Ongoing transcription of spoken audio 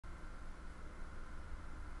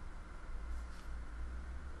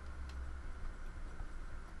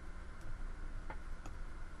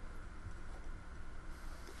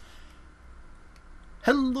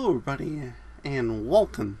Hello everybody, and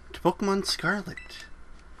welcome to Pokemon Scarlet.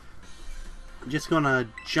 I'm just gonna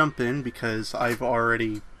jump in because I've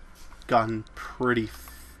already gotten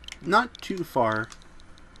not too far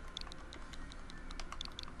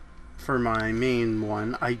for my main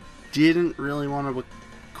one. I didn't really want to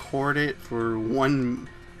record it for one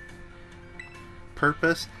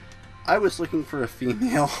purpose. I was looking for a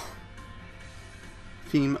female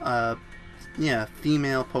female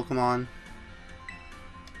Pokemon.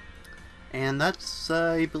 And that's,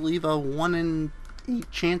 I believe, a 1 in 8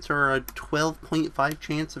 chance or a 12.5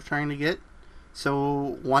 chance of trying to get.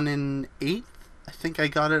 So 1 in 8? I think I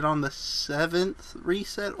got it on the 7th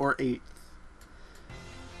reset or 8th.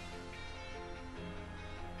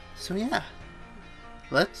 So yeah,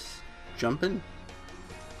 let's jump in.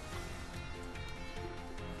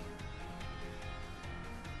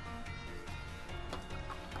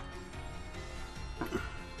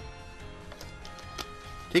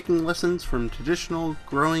 Taking lessons from traditional,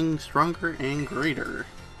 growing stronger and greater.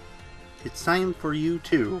 It's time for you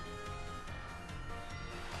to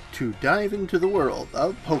dive into the world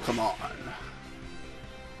of Pokemon.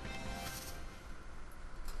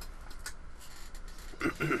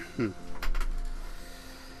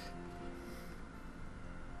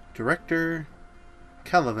 Director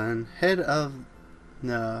Calavan, head of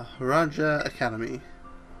the Raja Academy.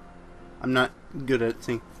 I'm not good at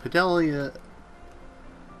saying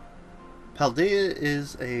Paldea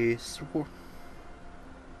is a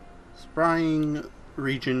sprawling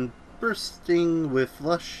region bursting with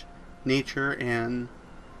lush nature and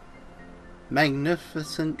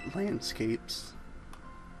magnificent landscapes.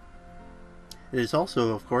 It is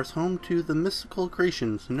also, of course, home to the mystical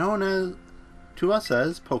creations known to us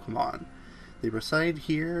as Pokemon. They reside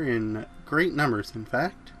here in great numbers, in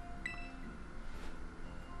fact.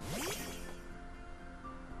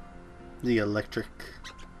 The electric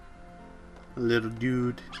little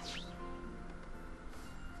dude.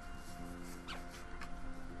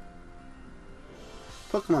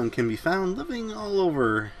 Pokemon can be found living all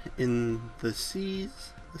over in the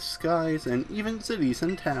seas, the skies, and even cities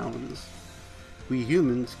and towns. We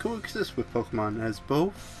humans coexist with Pokemon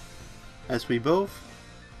as we both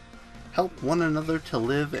help one another to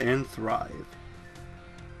live and thrive.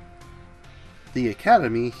 The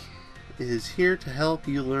Academy is here to help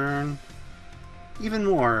you learn even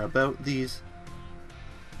more about these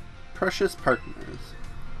precious partners.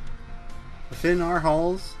 Within our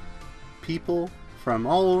halls, people from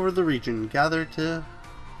all over the region gather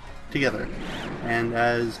together, and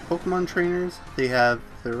as Pokemon trainers, they have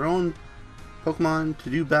their own Pokemon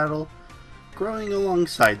to do battle, growing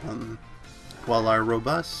alongside them, while our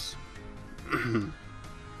robust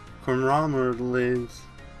camaraderie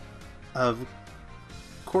of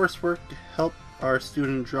coursework help our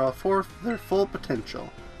students draw forth their full potential.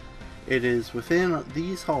 It is within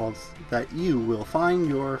these halls that you will find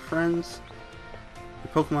your friends,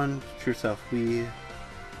 your Pokemon true self. We,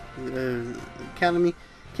 Academy,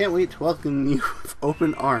 can't wait to welcome you with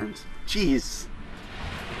open arms. Jeez.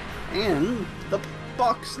 And the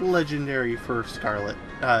box legendary for Scarlet.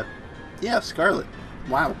 Yeah, Scarlet.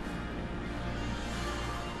 Wow.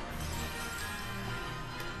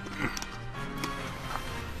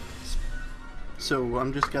 So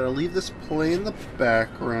I'm just gonna leave this play in the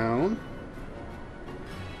background.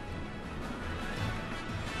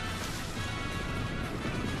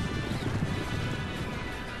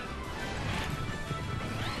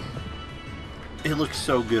 It looks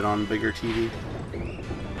so good on bigger TV.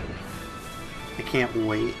 I can't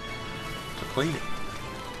wait to play it.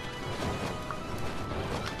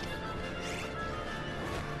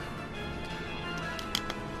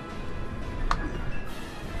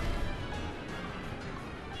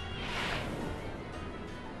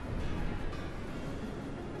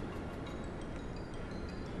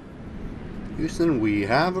 Houston, we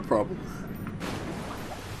have a problem.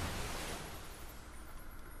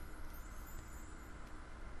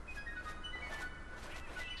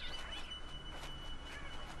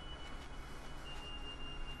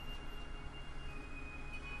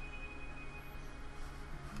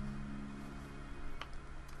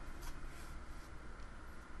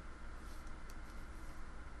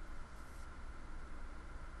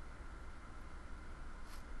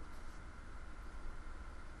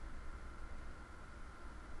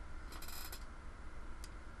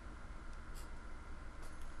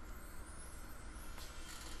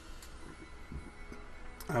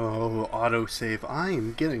 Oh, autosave. I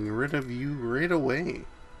am getting rid of you right away.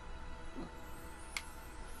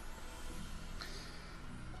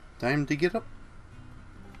 Time to get up.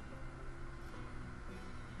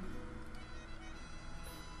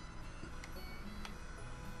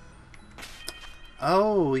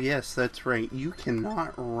 Oh, yes, that's right. You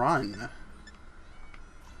cannot run.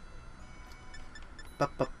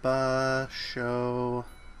 Show.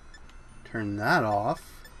 Turn that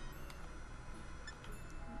off.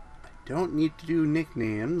 I don't need to do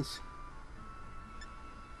nicknames.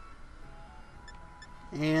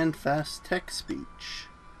 And fast text speech.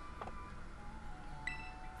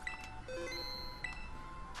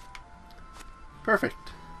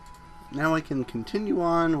 Perfect. Now I can continue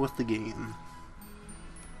on with the game.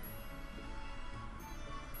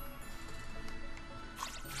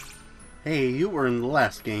 Hey, you were in the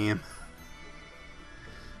last game.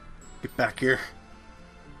 Get back here.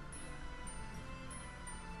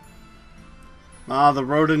 Ah, the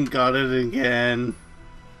rodent got it again.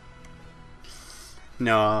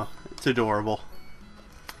 No, it's adorable.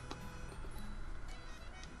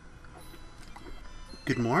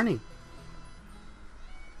 Good morning.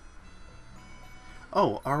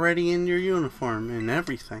 Oh, already in your uniform and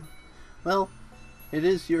everything. Well, it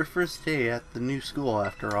is your first day at the new school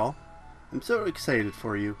after all. I'm so excited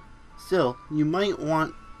for you. Still, you might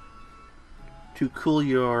want to cool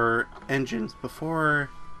your engines before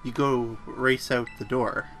you go race out the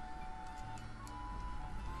door.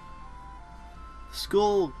 The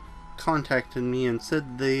school contacted me and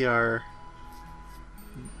said that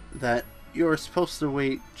you're supposed to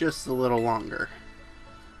wait just a little longer.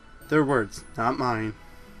 Their words, not mine.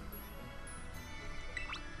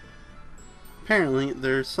 Apparently,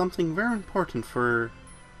 there's something very important for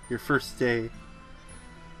your first day. It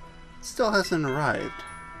still hasn't arrived.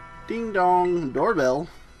 Ding dong, doorbell.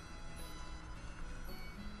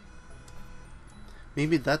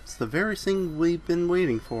 Maybe that's the very thing we've been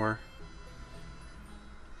waiting for.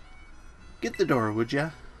 Get the door, would ya?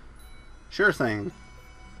 Sure thing.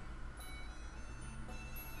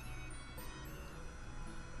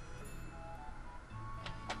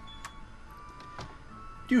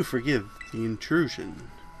 Do forgive the intrusion.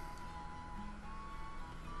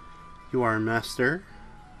 You are master?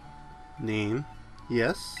 Name?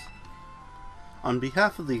 Yes? On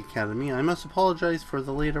behalf of the Academy, I must apologize for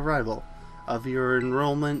the late arrival of your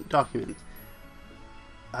enrollment document.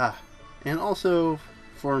 And also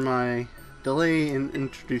for my delay in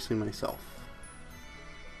introducing myself.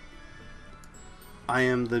 I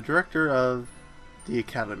am the director of the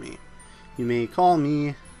Academy. You may call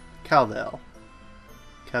me Calvel.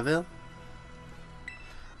 Calvel?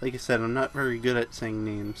 Like I said, I'm not very good at saying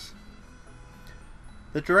names.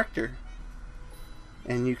 The director.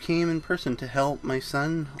 And you came in person to help my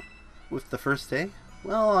son with the first day?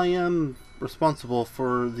 Well, I am responsible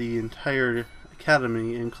for the entire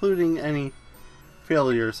academy, including any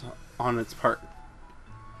failures on its part.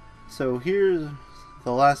 So here's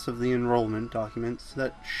the last of the enrollment documents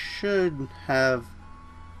that should have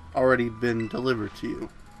already been delivered to you.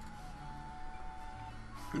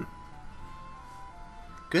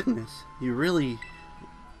 Goodness, you really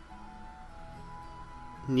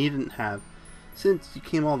needn't have. Since you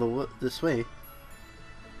came all this way,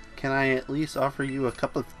 can I at least offer you a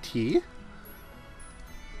cup of tea?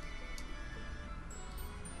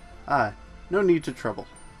 No need to trouble.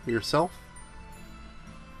 Yourself?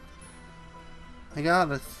 I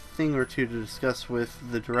got a thing or two to discuss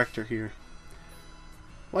with the director here.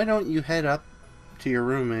 Why don't you head up to your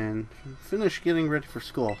room and finish getting ready for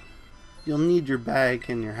school? You'll need your bag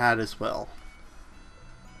and your hat as well.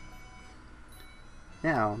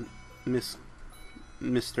 Now,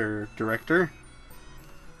 Mr. Director,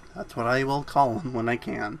 that's what I will call him when I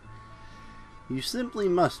can. You simply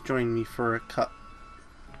must join me for a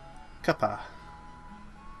cuppa.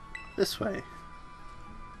 This way.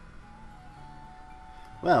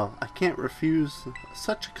 Well, I can't refuse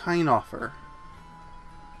such a kind offer.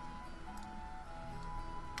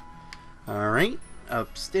 Alright,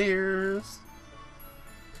 upstairs.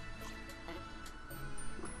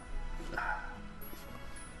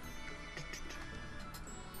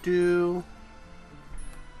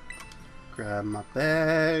 Grab my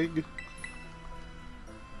bag.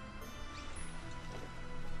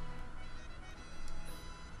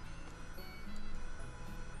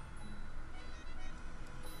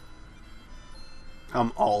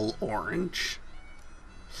 I'm all orange.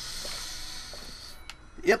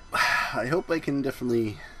 Yep, I hope I can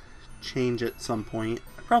definitely change at some point.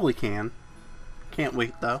 I probably can. Can't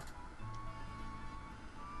wait though.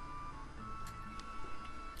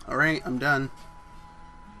 Alright, I'm done.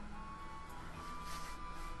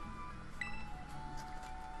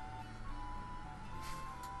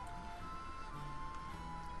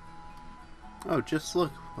 Oh, just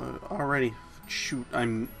look. Already. Shoot,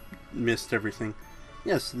 I missed everything.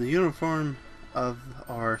 Yes, the uniform of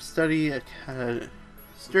our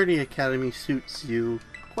sturdy academy suits you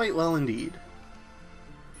quite well indeed.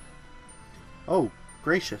 Oh,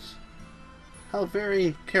 gracious. How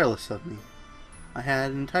very careless of me. I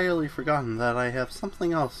had entirely forgotten that I have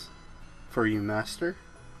something else for you, Master.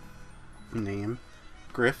 Name,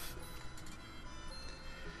 Griff.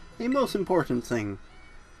 A most important thing.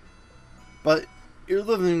 But your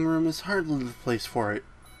living room is hardly the place for it.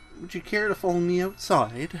 Would you care to follow me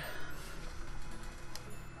outside?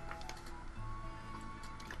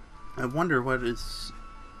 I wonder what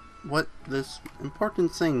this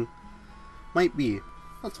important thing might be.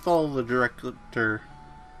 Let's follow the director.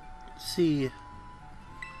 See,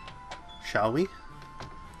 shall we?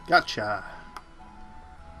 Gotcha.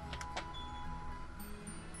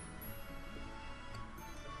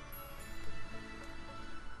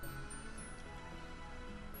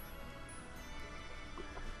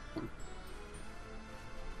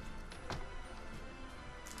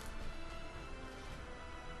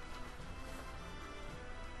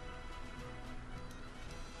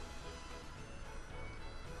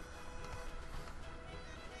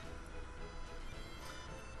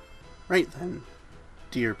 Right then,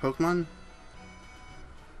 dear Pokemon,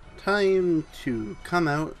 time to come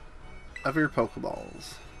out of your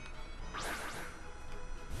Pokeballs.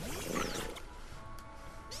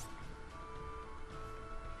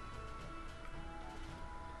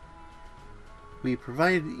 We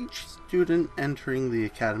provided each student entering the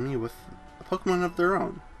academy with a Pokemon of their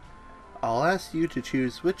own. I'll ask you to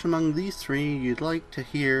choose which among these three you'd like to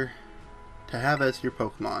have as your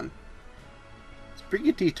Pokemon.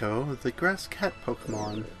 Sprigatito, the grass cat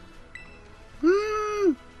Pokemon.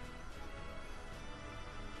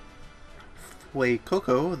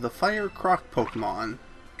 Fuecoco, the fire croc Pokemon.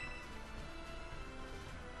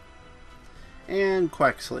 And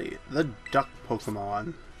Quaxley, the duck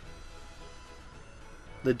Pokemon.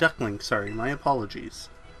 The duckling, sorry, my apologies.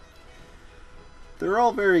 They're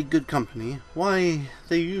all very good company. Why,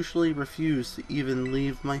 they usually refuse to even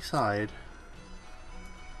leave my side.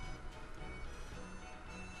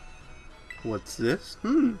 What's this?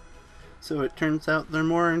 So it turns out they're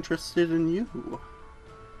more interested in you.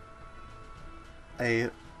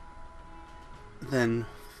 Than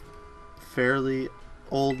fairly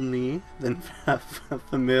old me, than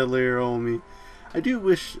familiar old me. I do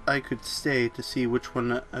wish I could stay to see which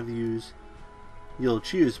one of you'll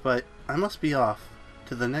choose, but I must be off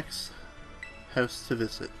to the next house to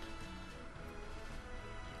visit.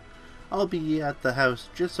 I'll be at the house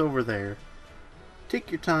just over there. Take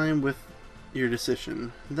your time with your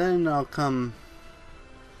decision. Then come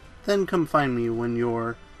find me when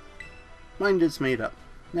your mind is made up.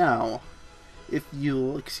 Now, if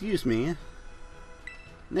you'll excuse me,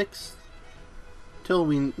 till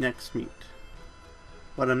we next meet.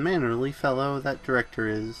 What a mannerly fellow that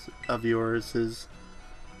director of yours is.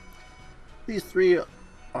 These three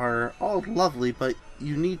are all lovely, but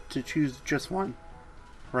you need to choose just one,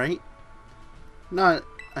 right? Not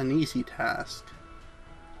an easy task.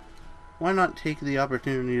 Why not take the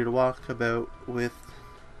opportunity to walk about with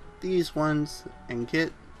these ones and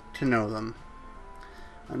get to know them?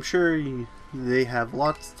 I'm sure they have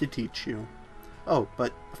lots to teach you. Oh,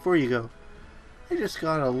 but before you go, I just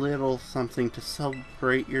got a little something to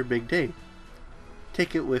celebrate your big day.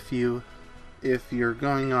 Take it with you if you're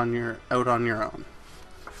going out on your own.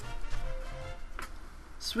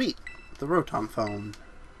 Sweet, the Rotom phone.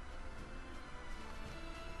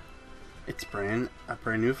 It's a brand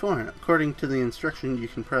new phone. According to the instruction, you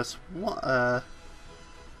can press you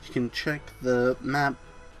can check the map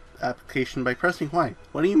application by pressing Y.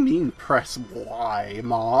 What do you mean press Y,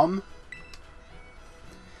 Mom?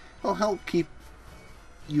 It'll help keep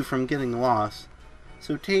you from getting lost.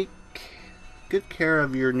 So take good care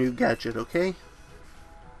of your new gadget, okay?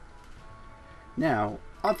 Now,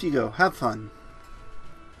 off you go. Have fun.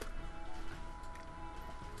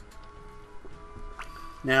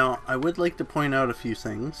 Now, I would like to point out a few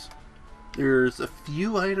things. There's a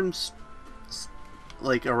few items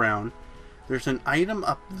around. There's an item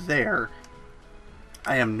up there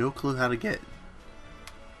I have no clue how to get.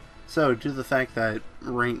 So, due to the fact that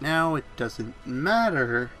right now it doesn't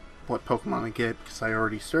matter what Pokemon I get because I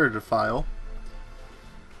already started a file,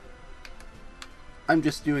 I'm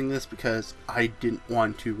just doing this because I didn't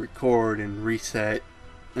want to record and reset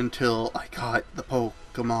until I got the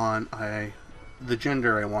Pokemon the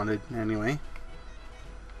gender I wanted, anyway.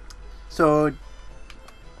 So,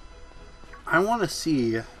 I want to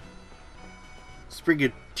see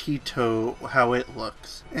Sprigatito, how it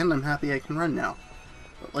looks. And I'm happy I can run now.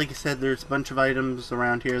 But like I said, there's a bunch of items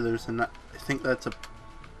around here. I think that's a...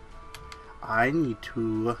 I need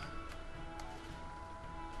to...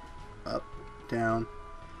 Up, down.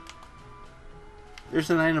 there's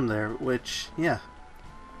an item there, which, yeah.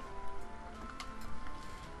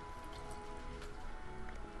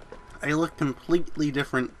 I look completely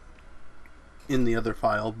different in the other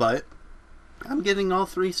file, but I'm getting all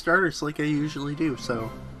 3 starters like I usually do,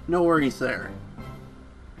 so no worries there.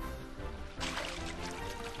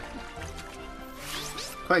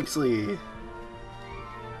 Quaxley,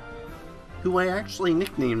 who I actually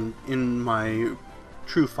nicknamed in my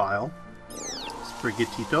true file.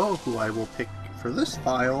 Sprigatito, who I will pick for this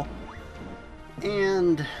file.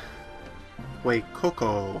 And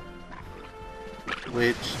Coco,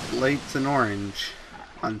 which lights an orange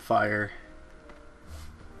on fire.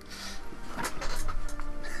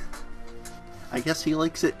 I guess he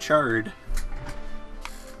likes it charred.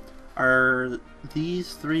 Are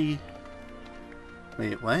these 3...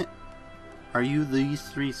 Wait, what? Are you these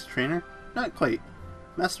 3's trainer? Not quite.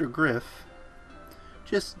 Master Griff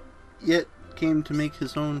just yet came to make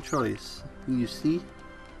his own choice, you see?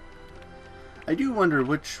 I do wonder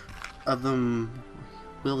which of them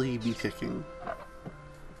will he be picking.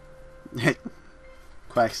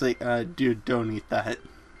 Quaxley, dude, don't eat that.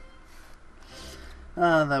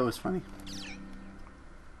 That was funny.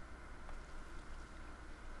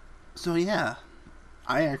 So yeah,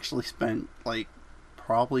 I actually spent like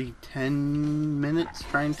probably 10 minutes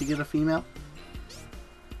trying to get a female.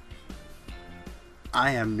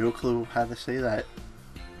 I have no clue how to say that.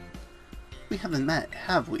 We haven't met,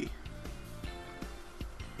 have we?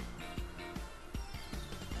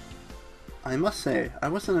 I must say, I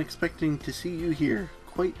wasn't expecting to see you here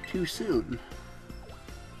quite too soon.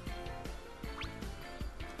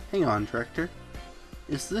 Hang on, Director.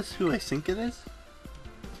 Is this who I think it is?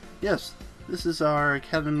 Yes, this is our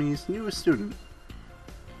Academy's newest student.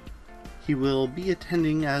 He will be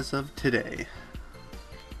attending as of today.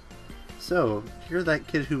 So, you're that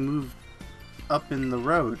kid who moved up in the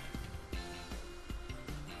road.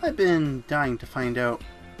 I've been dying to find out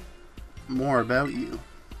more about you.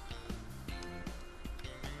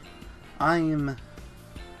 I'm...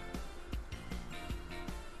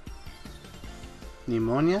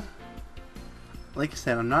 Pneumonia? Like I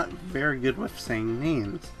said, I'm not very good with saying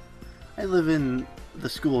names. I live in the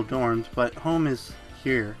school dorms, but home is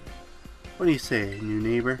here. What do you say, new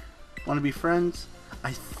neighbor? Want to be friends?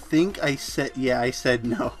 I think I said... Yeah, I said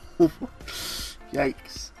no.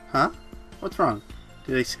 Yikes. Huh? What's wrong?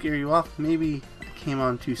 Did I scare you off? Maybe I came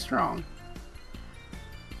on too strong.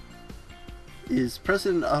 Is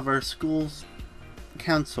president of our school's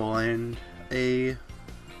council and a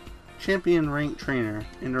champion ranked trainer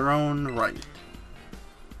in her own right.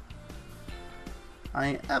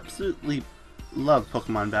 I absolutely love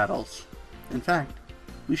Pokemon battles. In fact,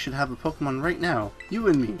 we should have a Pokemon right now, you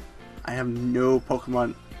and me. I have no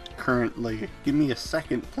Pokemon currently. Give me a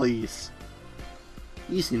second, please.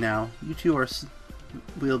 Easy now. You two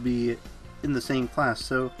will be in the same class,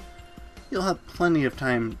 so you'll have plenty of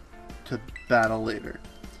time to battle later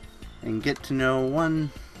and get to know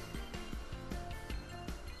one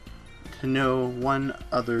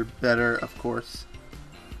other better, of course.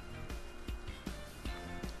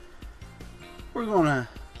 We're gonna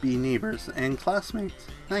be neighbors and classmates.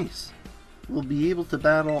 Nice. We'll be able to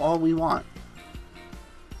battle all we want.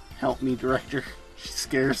 Help me, Director. She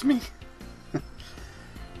scares me.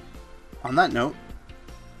 On that note,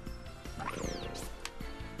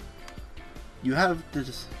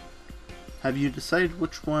 have you decided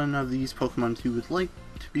which one of these Pokemon you would like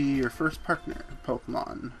to be your first partner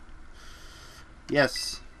Pokemon?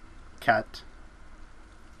 Yes, Cat.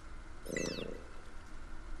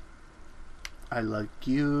 I like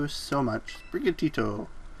you so much. Sprigatito.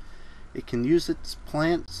 It can use its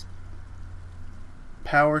plant's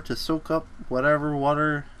power to soak up whatever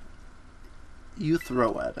water you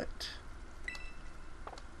throw at it.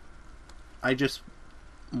 I just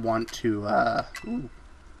want to, ooh.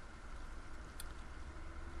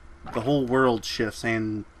 The whole world shifts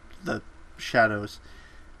and the shadows.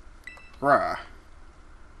 Rah.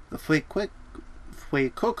 The Fuecoco,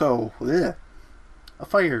 ugh, a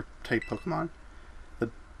fire type Pokemon. The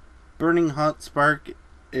burning hot spark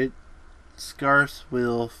it scarce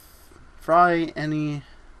will fry any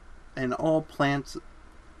and all plants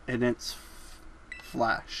in its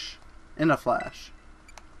flash. In a flash.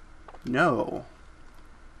 No.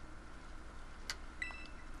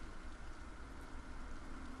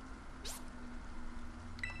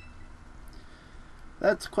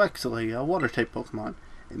 That's Quaxley, a water type Pokemon.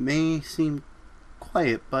 It may seem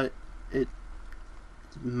quiet, but its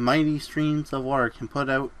mighty streams of water can put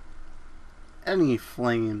out any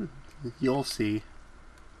flame. You'll see.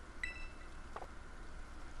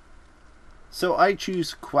 So I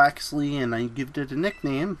choose Quaxley and I give it a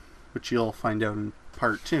nickname, which you'll find out in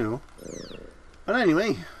part 2. But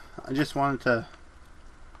anyway, I just wanted to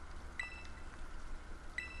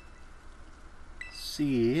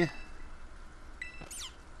see.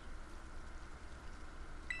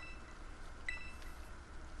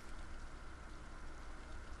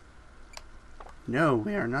 No,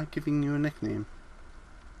 we are not giving you a nickname.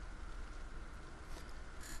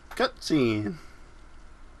 Cutscene.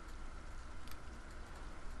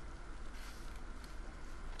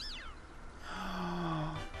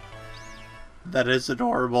 That is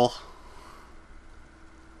adorable.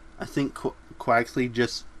 I think Quaxley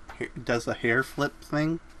just does a hair flip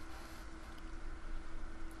thing.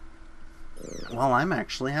 Well, I'm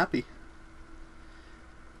actually happy.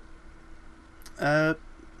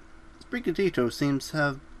 Sprigatito seems to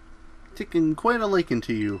have taken quite a liking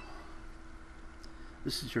to you.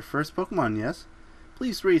 This is your first Pokemon, yes?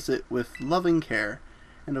 Please raise it with loving care,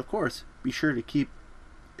 and of course, be sure to keep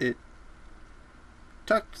it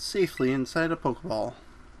tucked safely inside a Pokeball.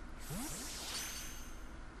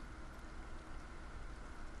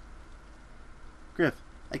 Griff,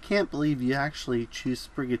 I can't believe you actually choose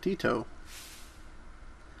Sprigatito.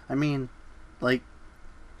 I mean, like,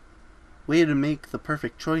 way to make the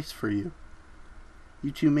perfect choice for you.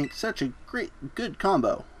 You two make such a good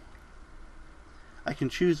combo. I can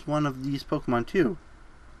choose one of these Pokemon too.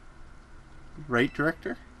 Right,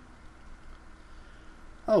 Director?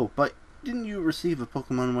 Oh, but didn't you receive a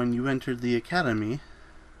Pokemon when you entered the Academy?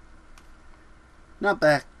 Not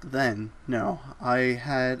back then, no. I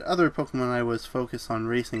had other Pokemon I was focused on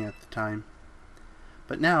racing at the time.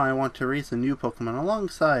 But now I want to race a new Pokemon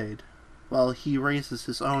alongside, while he races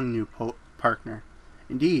his own new partner.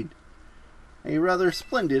 Indeed, a rather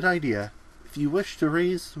splendid idea. If you wish to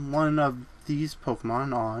raise one of these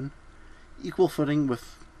Pokemon on equal footing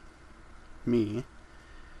with me,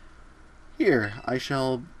 here, I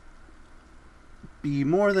shall be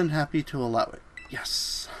more than happy to allow it.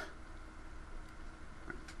 Yes.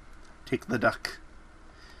 Take the duck.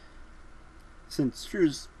 Since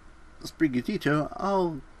Drew's Sprigatito,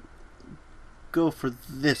 I'll go for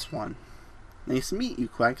this one. Nice to meet you,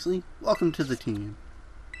 Quaxley. Welcome to the team.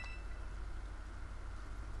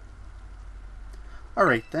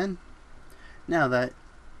 Alright then. Now that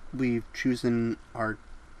we've chosen our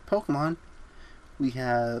Pokemon, we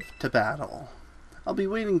have to battle. I'll be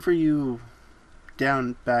waiting for you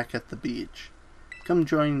down back at the beach. Come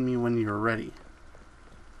join me when you're ready.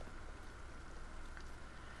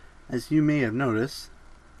 As you may have noticed,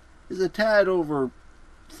 is a tad over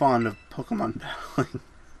fond of Pokemon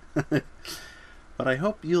battling. But I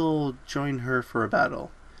hope you'll join her for a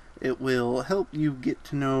battle. It will help you get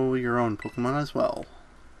to know your own Pokemon as well.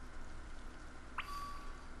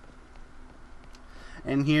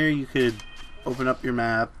 And here you could open up your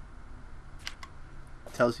map.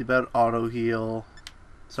 It tells you about auto heal.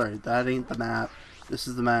 Sorry, that ain't the map. This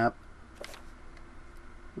is the map,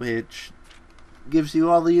 which gives you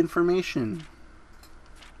all the information,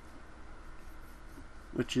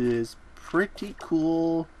 which is pretty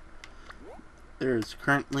cool. There's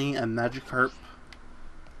currently a Magikarp.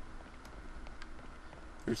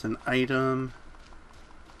 There's an item.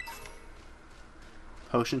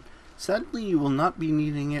 Potion. Sadly, you will not be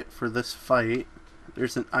needing it for this fight.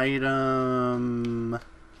 There's an item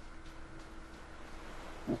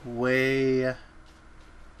way... I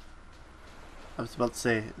was about to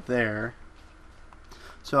say there.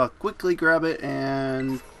 So I'll quickly grab it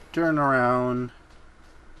and turn around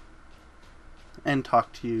and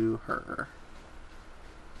talk to her.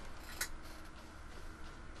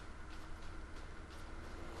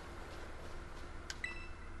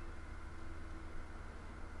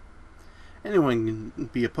 Anyone can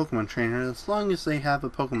be a Pokemon trainer as long as they have a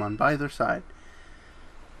Pokemon by their side.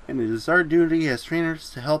 And it is our duty as trainers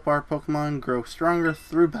to help our Pokemon grow stronger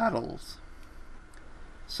through battles.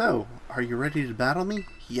 So, are you ready to battle me?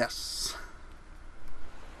 Yes.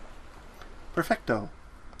 Perfecto.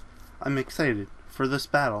 I'm excited for this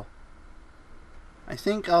battle. I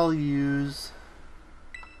think I'll use...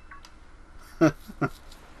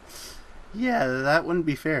 Yeah, that wouldn't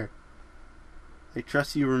be fair. I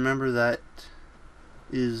trust you remember that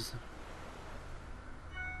is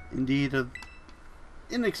indeed of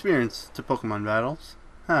inexperience to Pokemon battles.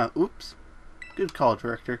 Oops. Good call,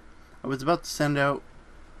 Director. I was about to send out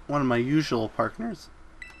one of my usual partners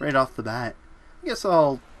right off the bat. I guess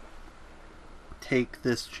I'll take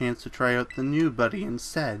this chance to try out the new buddy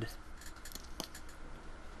instead.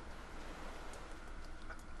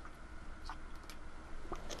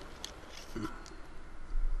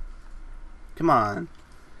 Come on,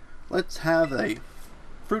 let's have a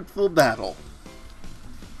fruitful battle.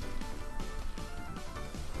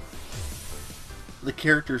 The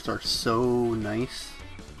characters are so nice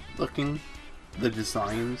looking. The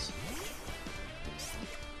designs.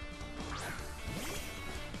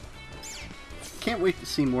 Can't wait to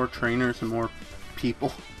see more trainers and more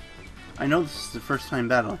people. I know this is the first time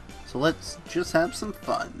battling, so let's just have some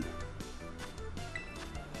fun.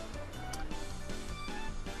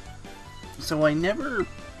 So I never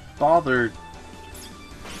bothered.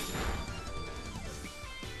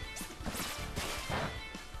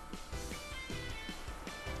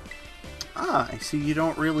 Ah, I see you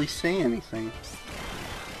don't really say anything.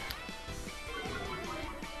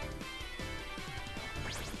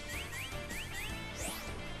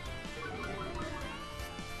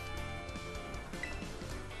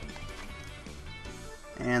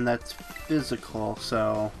 And that's physical,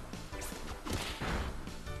 so...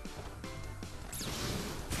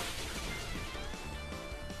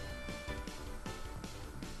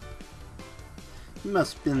 You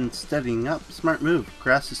must have been studying up. Smart move.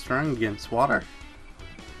 Grass is strong against water.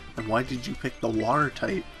 And why did you pick the water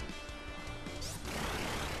type?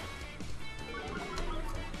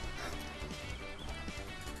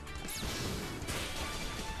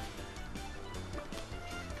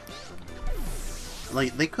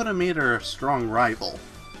 Like, they could have made her a strong rival.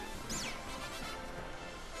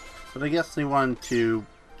 But I guess they wanted to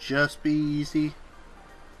just be easy.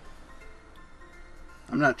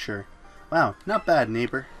 I'm not sure. Wow, not bad,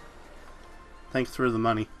 neighbor. Thanks for the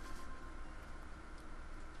money.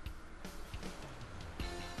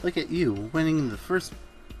 Look at you, winning the first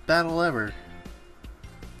battle ever.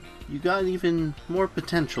 You got even more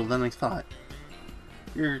potential than I thought.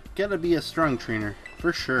 You're gonna be a strong trainer,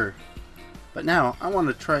 for sure. But now, I want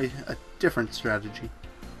to try a different strategy.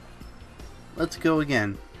 Let's go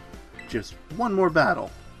again. Just one more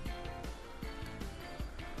battle.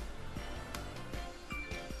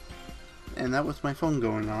 And that was my phone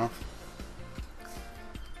going off.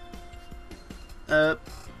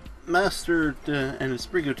 Master and his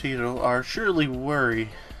Brigotito are surely worried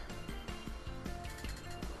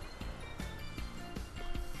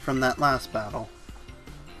from that last battle.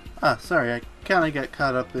 Ah, sorry, I kinda got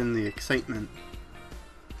caught up in the excitement.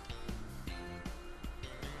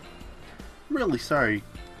 I'm really sorry.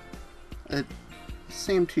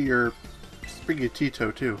 Same to your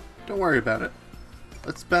Brigotito too. Don't worry about it.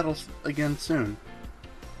 Let's battle again soon.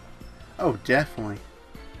 Oh, definitely.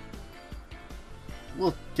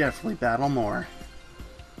 We'll definitely battle more.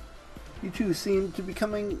 You two seem to be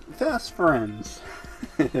becoming fast friends.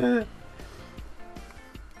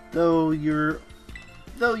 Though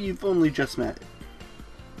you've only just met.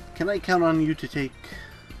 Can I count on you to take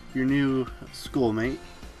your new schoolmate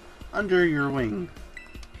under your wing?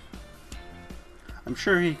 I'm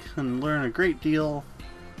sure he can learn a great deal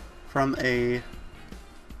from a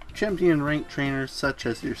champion ranked trainer such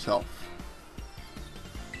as yourself.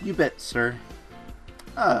 You bet, sir.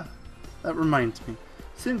 Ah, that reminds me.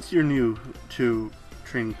 Since you're new to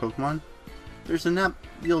training Pokemon, there's an app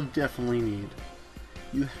you'll definitely need.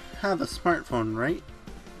 You have a smartphone, right?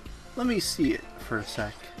 Let me see it for a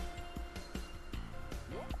sec.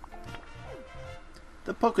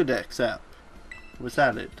 The Pokédex app was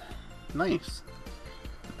added. Nice.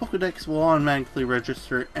 The Pokédex will automatically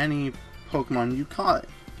register any Pokemon you caught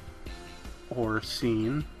or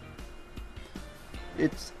seen.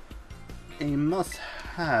 It's a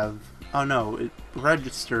must-have. Oh no, it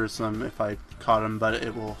registers them if I caught them, but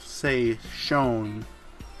it will say shown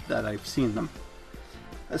that I've seen them.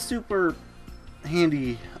 A super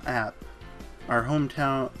handy app. Our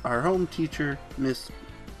home teacher, Miss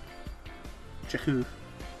Jaku,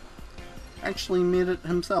 actually made it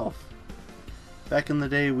himself. Back in the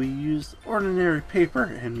day, we used ordinary paper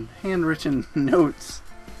and handwritten notes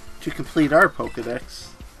to complete our Pokédex.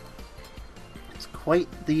 It's quite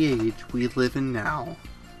the age we live in now.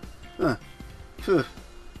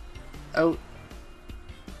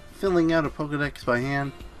 Filling out a Pokédex by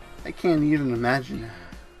hand, I can't even imagine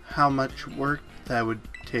how much work that would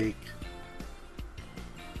take.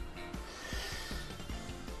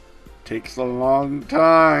 Takes a long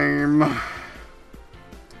time.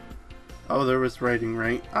 Oh, there was writing,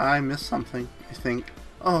 right? I missed something, I think.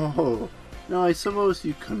 Oh, no, I suppose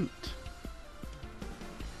you couldn't.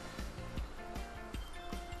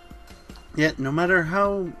 Yet, no matter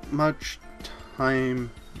how much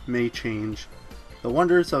time may change, the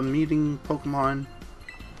wonders of meeting Pokemon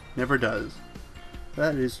never does.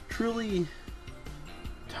 That is truly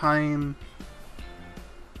timeless,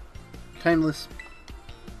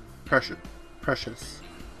 precious.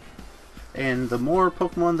 And the more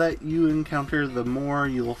Pokemon that you encounter, the more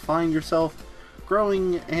you'll find yourself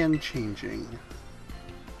growing and changing.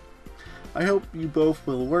 I hope you both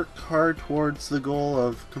will work hard towards the goal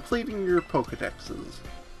of completing your Pokédexes.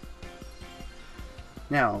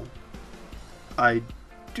 Now, I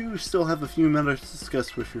do still have a few matters to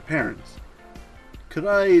discuss with your parents. Could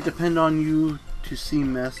I depend on you to see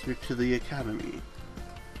Master to the Academy?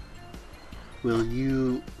 Will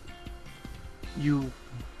you... You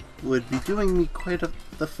would be doing me quite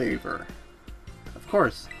the favor. Of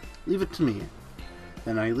course, leave it to me.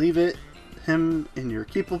 Then I leave him in your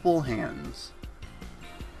capable hands.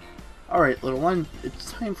 Alright, little one,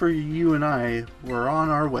 it's time for you and I. We're on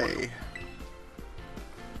our way.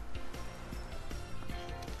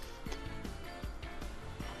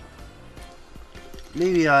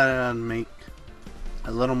 Maybe I'll make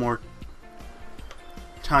a little more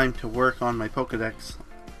time to work on my Pokédex,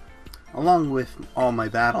 along with all my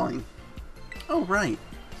battling. Oh right,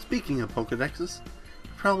 speaking of Pokédexes, you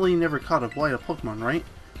probably never caught a wild Pokemon, right?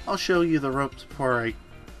 I'll show you the ropes before I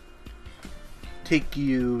take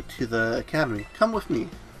you to the academy. Come with me.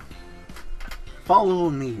 Follow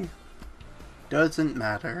me. Doesn't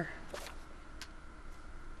matter.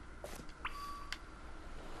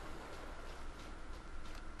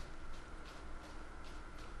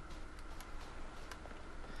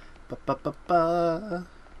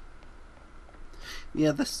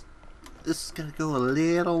 Yeah, this is gonna go a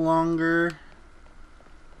little longer.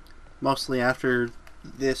 Mostly after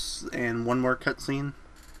this and one more cutscene.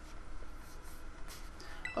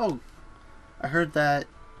 Oh, I heard that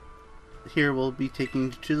here we'll be taking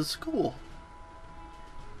you to the school.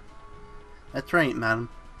 That's right, madam.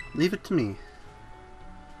 Leave it to me.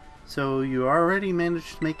 So you already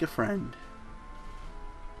managed to make a friend.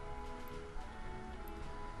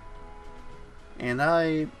 And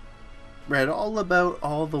I read all about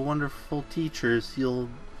all the wonderful teachers you'll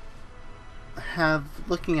have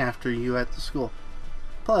looking after you at the school.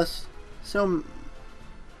 Plus, so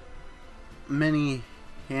many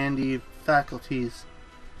handy faculties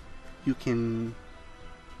you can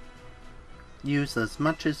use as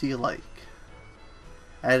much as you like.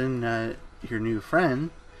 Add in your new friend,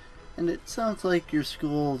 and it sounds like your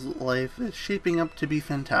school's life is shaping up to be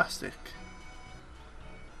fantastic.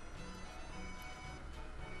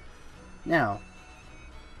 Now,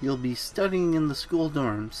 you'll be studying in the school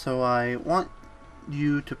dorm, so I want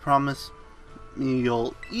you to promise me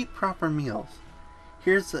you'll eat proper meals.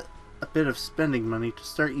 Here's a bit of spending money to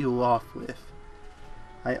start you off with.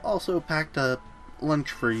 I also packed a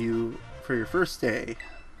lunch for you for your first day.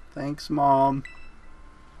 Thanks, Mom.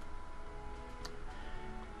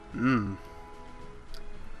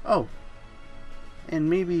 Oh, and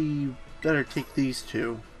maybe you better take these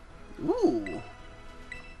two. Ooh.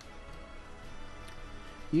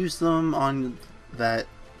 Use them on that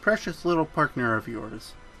precious little partner of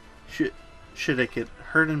yours, should it get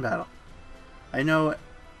hurt in battle. I know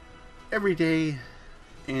every day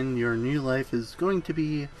in your new life is going to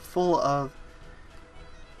be full of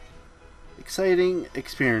exciting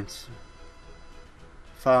experience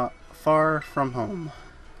far from home.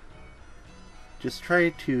 Just try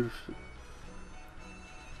to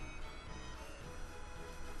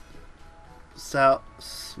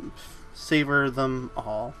savor them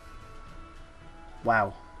all.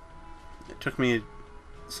 Wow. It took me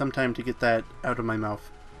some time to get that out of my mouth.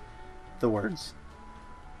 The words.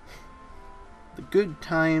 The good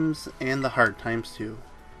times and the hard times too.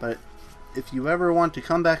 But if you ever want to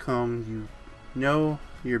come back home, you know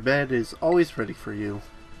your bed is always ready for you.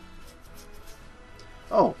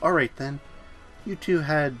 Oh, alright then. You two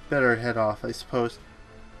had better head off, I suppose.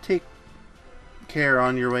 Take care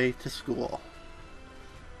on your way to school.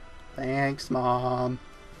 Thanks, Mom.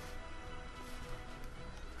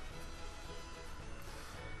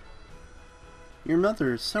 Your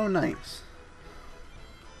mother is so nice.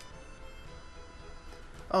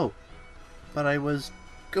 Oh, but I was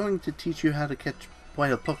going to teach you how to catch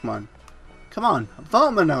wild Pokemon. Come on,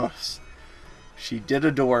 Vamonos! She did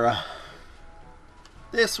Adora.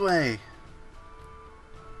 This way!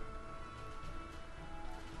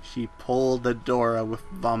 She pulled Adora with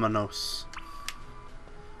Vamonos.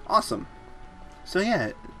 Awesome. So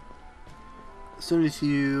yeah, as soon as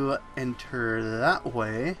you enter that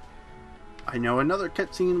way, I know another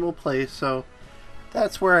cutscene will play, so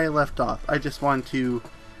that's where I left off. I just want to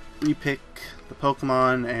repick the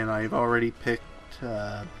Pokemon, and I've already picked...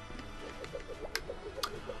 I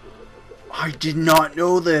did not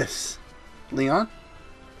know this! Leon?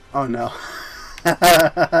 Oh no.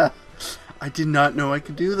 I did not know I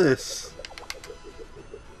could do this.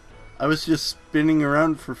 I was just spinning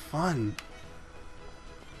around for fun.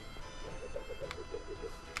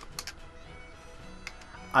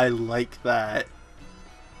 I like that.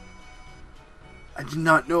 I did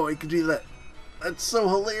not know I could do that. That's so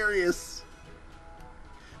hilarious.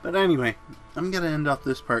 But anyway, I'm gonna end off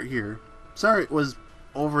this part here. Sorry it was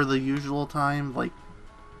over the usual time, like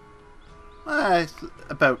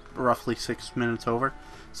about roughly 6 minutes over.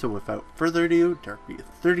 So without further ado,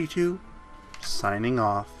 Darkbeat32 signing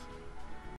off.